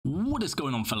What is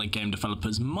going on, fellow game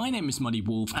developers? My name is Muddy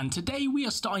Wolf, and today we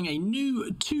are starting a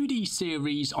new 2D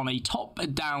series on a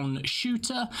top-down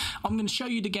shooter. I'm going to show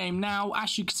you the game now.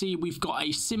 As you can see, we've got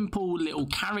a simple little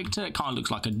character. It kind of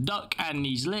looks like a duck, and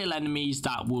these little enemies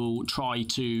that will try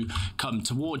to come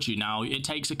towards you. Now, it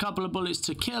takes a couple of bullets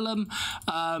to kill them,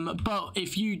 but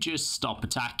if you just stop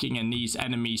attacking and these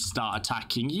enemies start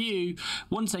attacking you,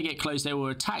 once they get close, they will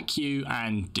attack you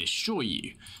and destroy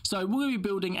you. So we're going to be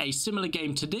building a similar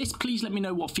game to this. Please let me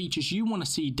know what features you want to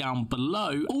see down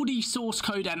below. All the source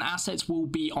code and assets will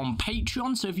be on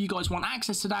Patreon, so if you guys want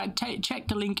access to that, check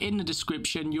the link in the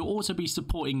description. You'll also be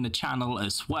supporting the channel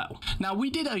as well. Now, we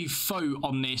did a vote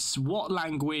on this, what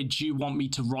language you want me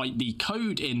to write the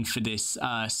code in for this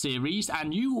series,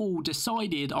 and you all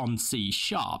decided on C#.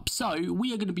 So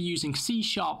we are going to be using C#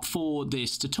 for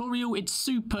this tutorial. It's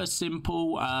super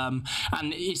simple and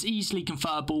it's easily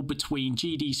convertible between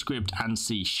GD script and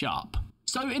C#.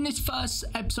 So in this first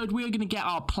episode, we are going to get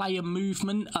our player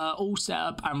movement all set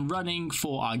up and running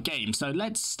for our game. So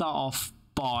let's start off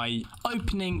by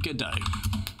opening Godot.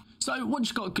 So once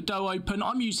you've got Godot open,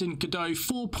 I'm using Godot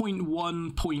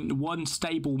 4.1.1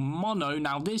 stable mono.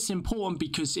 Now this is important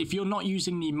because if you're not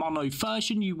using the mono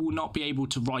version, you will not be able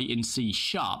to write in C#.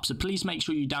 So please make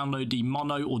sure you download the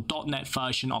mono or .NET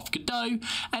version of Godot,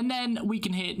 and then we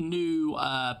can hit new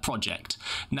project.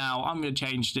 Now I'm going to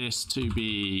change this to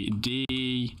be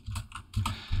D.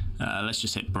 Let's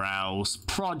just hit browse,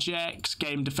 projects,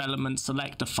 game development,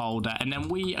 select a folder, and then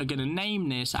we are going to name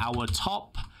this our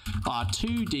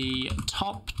 2D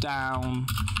top-down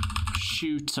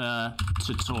shooter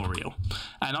tutorial.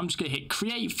 And I'm just going to hit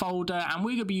create folder, and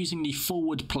we're going to be using the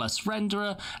forward plus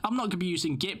renderer. I'm not going to be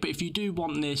using Git, but if you do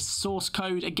want this source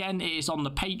code, again, it is on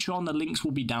the Patreon. The links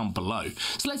will be down below.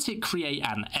 So let's hit create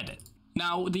and edit.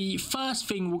 Now, the first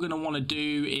thing we're going to want to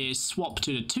do is swap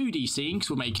to the 2D scene because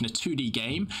we're making a 2D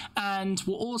game, and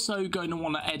we're also going to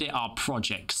want to edit our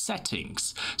project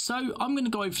settings. So I'm going to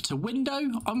go over to Window.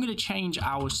 I'm going to change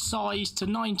our size to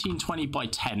 1920 by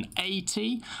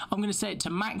 1080. I'm going to set it to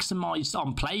maximize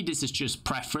on play. This is just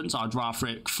preference. I'd rather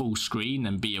it full screen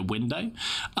than be a window.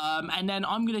 And then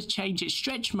I'm going to change its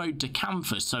stretch mode to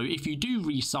canvas. So if you do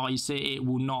resize it, it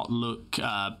will not look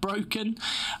broken.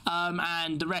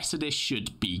 And the rest of this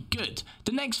should be good.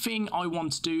 The next thing I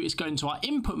want to do is go into our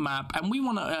input map, and we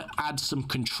want to add some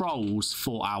controls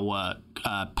for our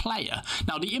player.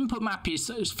 Now, the input map is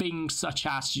things such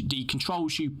as the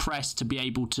controls you press to be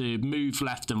able to move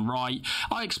left and right.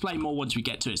 I'll explain more once we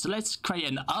get to it. So let's create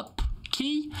an up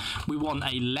key. We want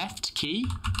a left key,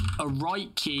 a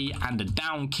right key, and a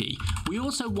down key. We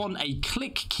also want a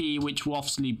click key, which will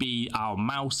obviously be our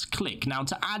mouse click. Now,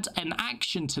 to add an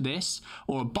action to this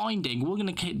or a binding, we're going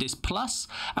to hit this plus,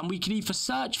 and we can either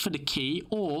search for the key,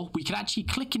 or we can actually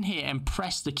click in here and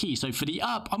press the key. So for the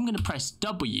up, I'm going to press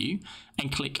W and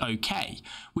click OK.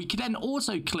 We can then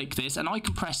also click this, and I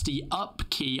can press the up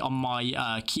key on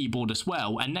my keyboard as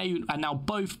well, and they are now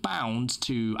both bound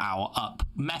to our up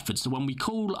method. So when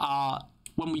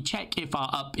we check if our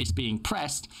up is being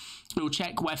pressed, we'll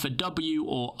check whether W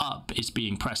or up is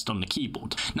being pressed on the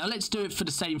keyboard. Now let's do it for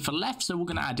the same for left. So we're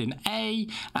going to add in A,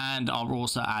 and I'll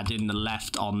also add in the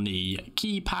left on the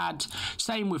keypad.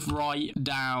 Same with right.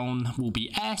 Down will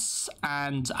be S,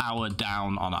 and our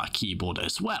down on our keyboard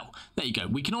as well. There you go.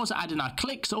 We can also add in our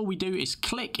clicks. All we do is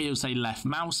click, it'll say left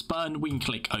mouse button. We can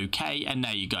click OK, and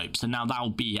there you go. So now that'll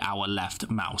be our left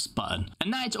mouse button.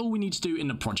 And that's all we need to do in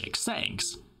the project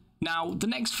settings. Now, the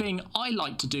next thing I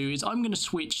like to do is I'm going to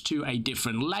switch to a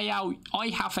different layout. I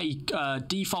have a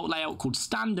default layout called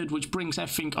standard, which brings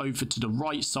everything over to the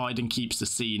right side and keeps the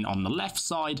scene on the left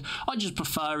side. I just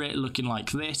prefer it looking like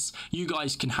this. You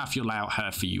guys can have your layout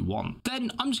however you want.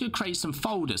 Then I'm just going to create some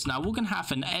folders. Now, we're going to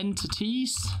have an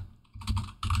entities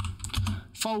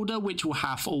folder, which will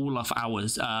have all of our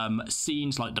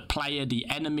scenes, like the player, the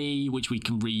enemy, which we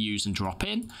can reuse and drop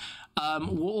in.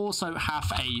 We'll also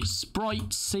have a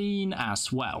sprite scene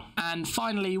as well. And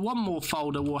finally, one more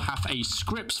folder, we'll have a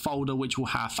scripts folder, which will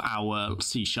have our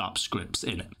C# scripts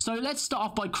in it. So let's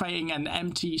start off by creating an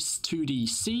empty 2D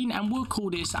scene, and we'll call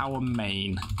this our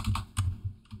main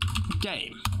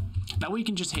game. Now we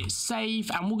can just hit save,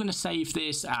 and we're going to save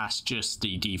this as just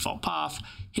the default path.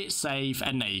 Hit save,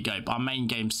 and there you go. Our main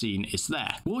game scene is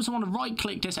there. We also want to right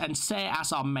click this and set it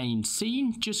as our main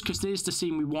scene, just because this is the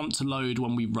scene we want to load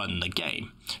when we run the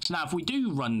game. So now if we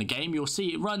do run the game, you'll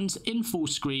see it runs in full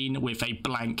screen with a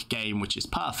blank game, which is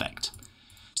perfect.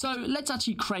 So let's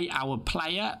actually create our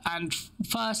player, and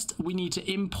first we need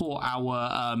to import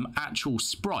our actual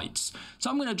sprites.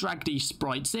 So I'm going to drag these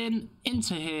sprites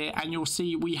into here, and you'll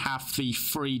see we have the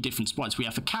 3 different sprites. We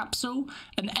have a capsule,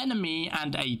 an enemy,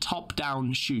 and a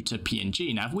top-down shooter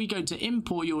PNG. Now if we go to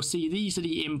import, you'll see these are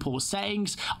the import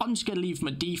settings. I'm just going to leave them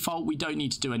at default. We don't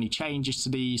need to do any changes to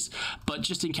these, but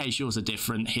just in case yours are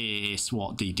different, here's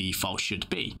what the default should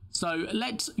be. So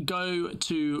let's go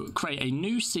to create a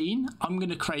new scene. I'm going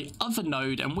to create other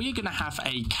node, and we're going to have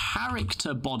a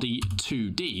character body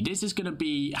 2D. This is going to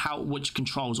be which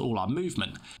controls all our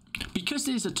movement. Because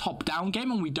this is a top-down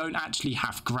game and we don't actually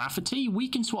have gravity, we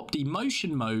can swap the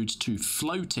motion mode to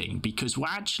floating because we're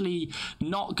actually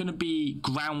not going to be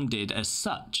grounded as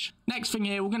such. Next thing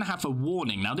here, we're going to have a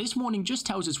warning. Now this warning just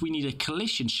tells us we need a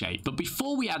collision shape, but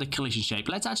before we add a collision shape,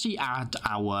 let's actually add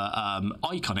our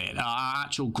icon here, our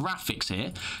actual graphics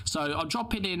here. So I'll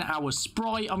drop it in our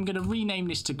sprite. I'm going to rename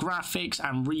this to graphics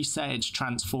and reset its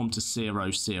transform to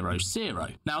 0, 0, 0.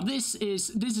 Now this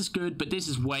is good, but this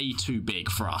is way too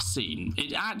big for our scene.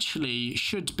 It actually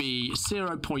should be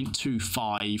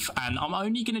 0.25, and I'm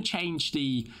only going to change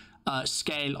the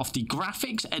scale of the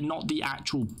graphics and not the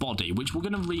actual body, which we're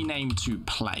going to rename to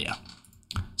player.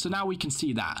 So now we can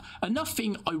see that. Another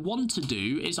thing I want to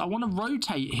do is I want to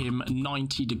rotate him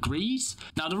 90 degrees.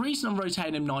 Now the reason I'm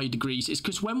rotating him 90 degrees is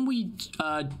because when we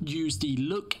use the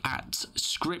look at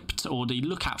script or the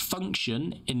look at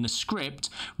function in the script,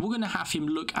 we're going to have him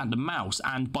look at the mouse,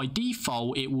 and by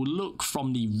default it will look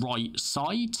from the right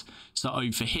side, so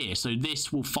over here. So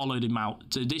this will follow the mouse.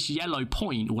 So this yellow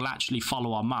point will actually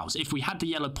follow our mouse. If we had the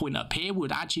yellow point up here,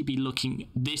 would actually be looking,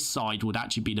 this side would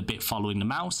actually be the bit following the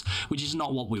mouse, which is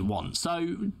not what we want.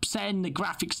 So setting the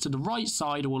graphics to the right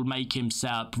side will make him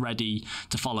set up ready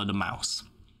to follow the mouse.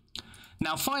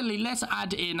 Now finally, let's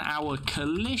add in our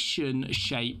collision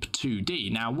shape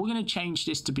 2D. Now we're going to change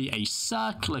this to be a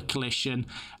circular collision,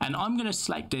 and I'm going to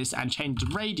select this and change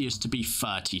the radius to be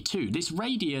 32. This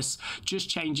radius just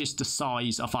changes the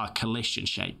size of our collision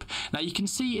shape. Now you can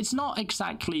see it's not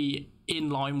exactly in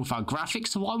line with our graphics,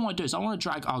 so what I want to do is I want to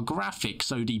drag our graphics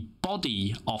so the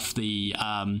body of the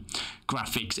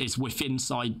graphics is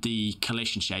inside the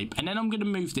collision shape, and then I'm going to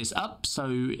move this up so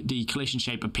the collision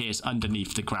shape appears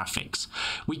underneath the graphics.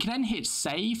 We can then hit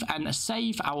save and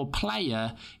save our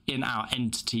player in our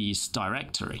entities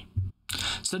directory.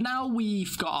 So now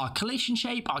we've got our collision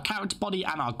shape, our character body,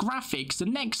 and our graphics. The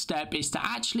next step is to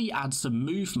actually add some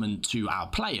movement to our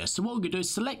player. So what we're going to do is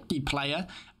select the player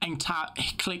and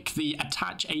click the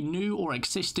attach a new or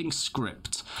existing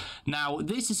script. Now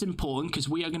this is important because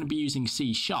we are going to be using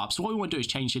C#. So what we want to do is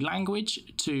change the language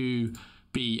to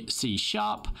be C#.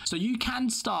 So you can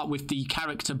start with the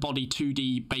character body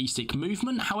 2D basic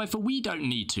movement. However, we don't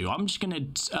need to. I'm just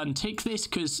going to untick this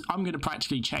because I'm going to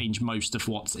practically change most of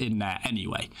what's in there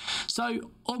anyway.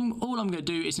 So all I'm going to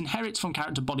do is inherit from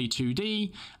character body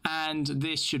 2D, and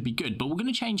this should be good. But we're going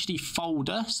to change the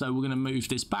folder. So we're going to move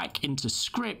this back into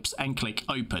scripts and click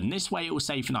open. This way it will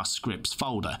save in our scripts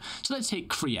folder. So let's hit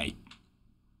create.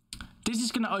 This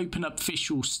is going to open up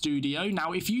Visual Studio.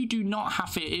 Now, if you do not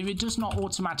have it, if it does not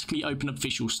automatically open up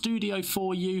Visual Studio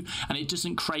for you and it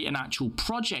doesn't create an actual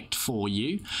project for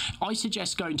you, I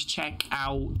suggest going to check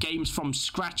out Games from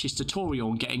Scratch's tutorial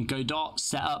and getting Godot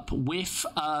set up with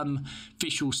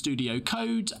Visual Studio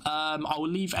Code. I will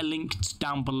leave a link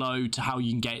down below to how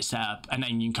you can get it set up, and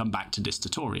then you can come back to this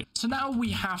tutorial. So now we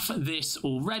have this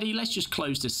already. Let's just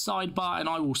close this sidebar and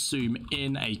I will zoom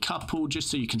in a couple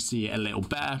just so you can see it a little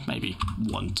better. Maybe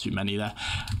one too many there,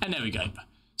 and there we go.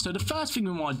 So the first thing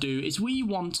we want to do is we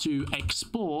want to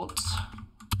export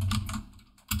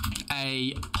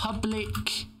a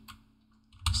public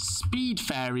speed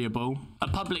variable, a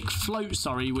public float,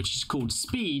 sorry, which is called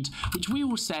speed, which we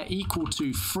will set equal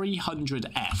to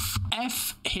 300f.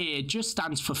 F here just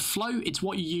stands for float. It's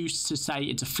what you use to say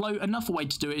it's a float. Another way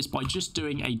to do it is by just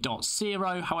doing a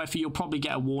 .0. However, you'll probably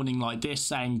get a warning like this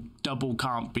saying double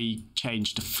can't be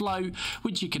changed to float,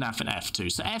 which you can have an F to.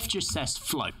 So F just says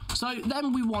float. So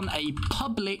then we want a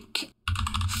public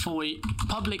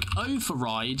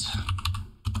override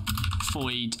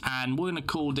void, and we're going to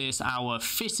call this our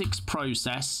physics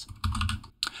process.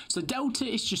 So delta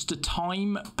is just the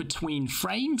time between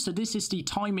frames. So this is the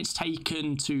time it's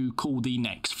taken to call the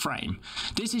next frame.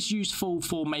 This is useful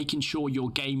for making sure your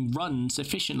game runs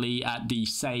efficiently at the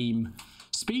same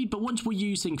speed, but once we're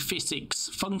using physics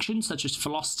functions such as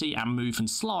velocity and move and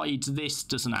slide, this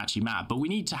doesn't actually matter. But we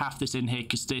need to have this in here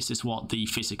because this is what the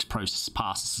physics process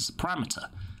passes as a parameter.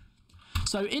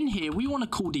 So in here, we want to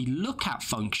call the lookat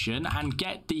function and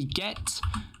get the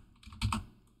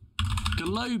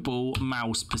global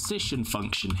mouse position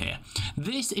function here.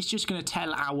 This is just going to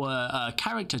tell our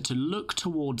character to look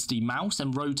towards the mouse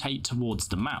and rotate towards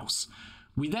the mouse.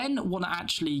 We then want to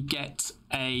actually get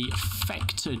a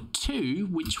vector 2,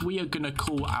 which we are going to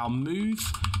call our move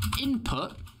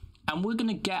input, and we're going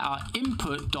to get our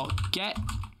input.get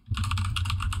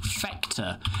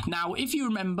vector. Now, if you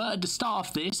remember at the start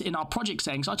of this, in our project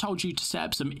settings, I told you to set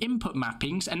up some input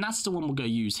mappings, and that's the one we're going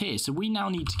to use here. So we now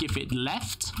need to give it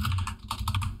left,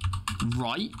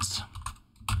 right,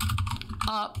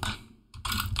 up,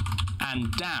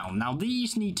 and down. Now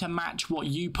these need to match what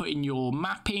you put in your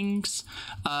mappings.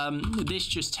 This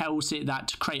just tells it that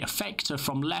to create a vector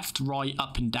from left, right,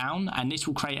 up and down, and this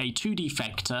will create a 2D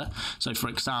vector. So for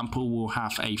example, we'll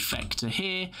have a vector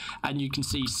here, and you can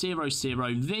see 0,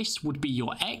 0. This would be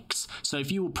your X. So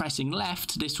if you were pressing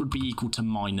left, this would be equal to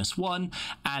 -1,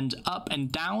 and up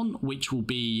and down, which will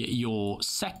be your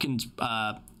second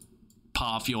part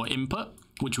of your input,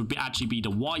 which would actually be the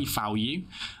Y value,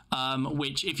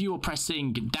 which if you were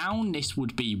pressing down, this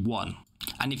would be 1.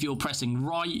 And if you're pressing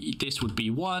right, this would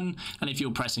be 1. And if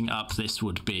you're pressing up, this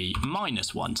would be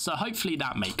 -1. So hopefully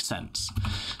that makes sense.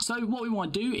 So what we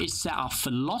want to do is set our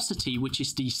velocity, which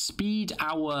is the speed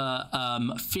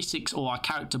our physics or our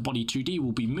character body 2D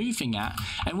will be moving at.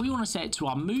 And we want to set it to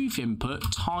our move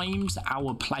input times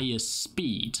our player's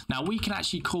speed. Now we can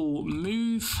actually call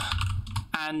move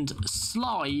and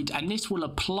slide, and this will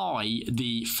apply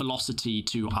the velocity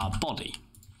to our body.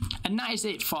 And that is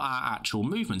it for our actual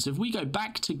movements. If we go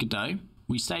back to Godot,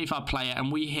 we save our player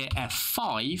and we hit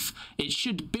F5, it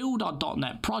should build our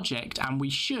 .NET project, and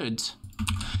we should.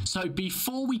 So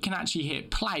before we can actually hit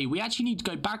play, we actually need to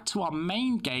go back to our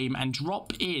main game and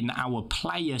drop in our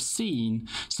player scene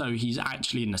so he's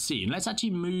actually in the scene. Let's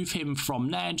actually move him from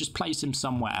there and just place him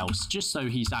somewhere else, just so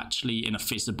he's actually in a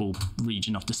visible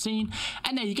region of the scene.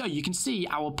 And there you go. You can see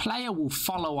our player will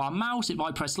follow our mouse. If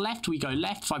I press left, we go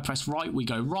left. If I press right, we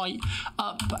go right.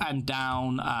 Up and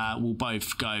down will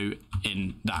both go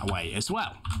in that way as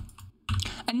well.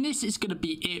 And this is going to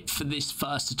be it for this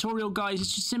first tutorial, guys.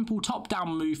 It's just simple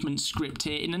top-down movement script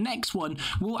here. In the next one,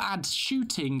 we'll add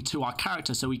shooting to our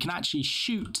character so we can actually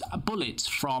shoot bullets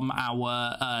from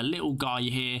our little guy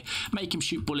here, make him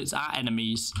shoot bullets at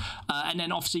enemies. And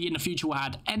then obviously in the future, we'll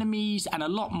add enemies and a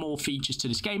lot more features to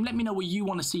this game. Let me know what you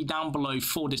want to see down below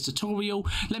for this tutorial.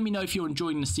 Let me know if you're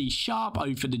enjoying the C#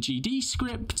 over the GD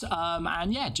script.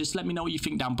 And yeah, just let me know what you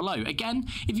think down below. Again,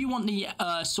 if you want the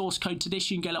source code to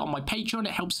this, you can get it on my Patreon.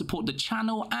 It helps support the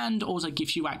channel and also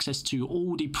gives you access to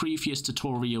all the previous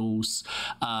tutorials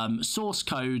source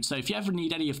code. So if you ever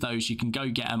need any of those, you can go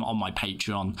get them on my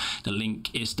Patreon. The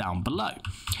link is down below.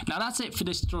 Now that's it for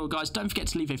this tutorial, guys. Don't forget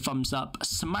to leave a thumbs up,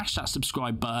 smash that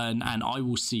subscribe button, and I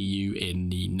will see you in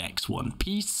the next one.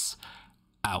 Peace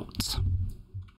out.